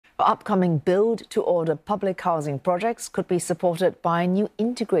Upcoming build-to-order public housing projects could be supported by a new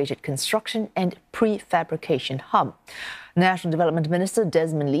integrated construction and prefabrication hub. National Development Minister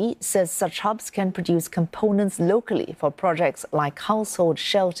Desmond Lee says such hubs can produce components locally for projects like household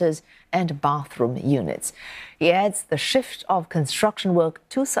shelters and bathroom units. He adds the shift of construction work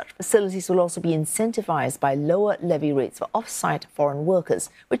to such facilities will also be incentivized by lower levy rates for off-site foreign workers,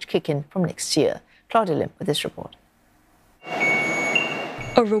 which kick in from next year. Claudia Lim with this report.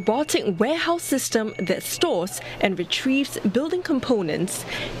 A robotic warehouse system that stores and retrieves building components,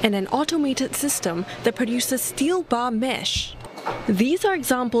 and an automated system that produces steel bar mesh. These are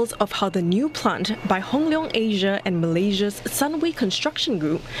examples of how the new plant by Hong Leong Asia and Malaysia's Sunway Construction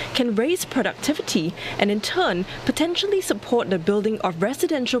Group can raise productivity and in turn potentially support the building of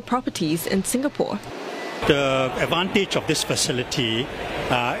residential properties in Singapore. The advantage of this facility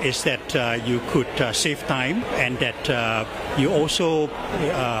is that you could save time, and that you also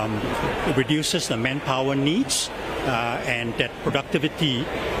reduces the manpower needs, and that productivity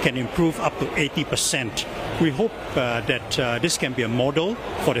can improve up to 80%. We hope that this can be a model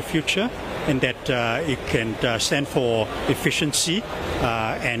for the future, and that it can stand for efficiency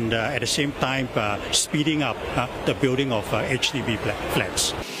and at the same time speeding up the building of HDB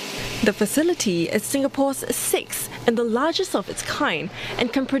flats. The facility is Singapore's sixth and the largest of its kind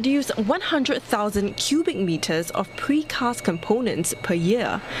and can produce 100,000 cubic meters of precast components per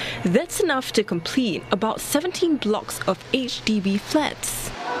year. That's enough to complete about 17 blocks of HDB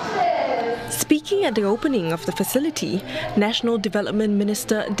flats. Speaking at the opening of the facility, National Development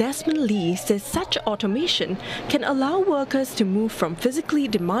Minister Desmond Lee says such automation can allow workers to move from physically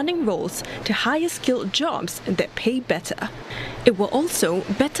demanding roles to higher skilled jobs that pay better. It will also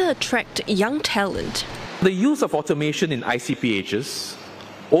better attract young talent. The use of automation in ICPHs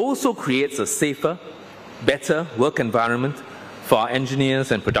also creates a safer, better work environment for our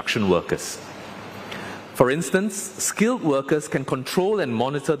engineers and production workers. For instance, skilled workers can control and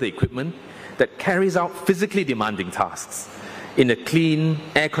monitor the equipment that carries out physically demanding tasks in a clean,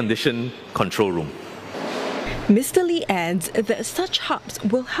 air-conditioned control room. Mr. Lee adds that such hubs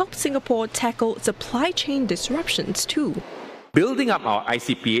will help Singapore tackle supply chain disruptions too. Building up our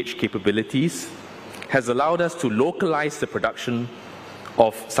ICPH capabilities has allowed us to localize the production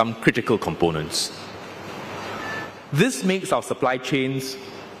of some critical components. This makes our supply chains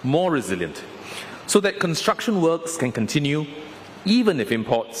more resilient, so that construction works can continue even if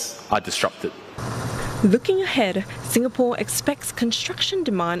imports are disrupted. Looking ahead, Singapore expects construction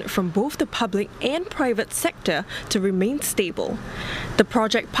demand from both the public and private sector to remain stable. The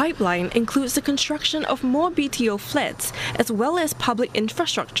project pipeline includes the construction of more BTO flats as well as public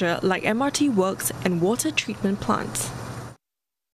infrastructure like MRT works and water treatment plants.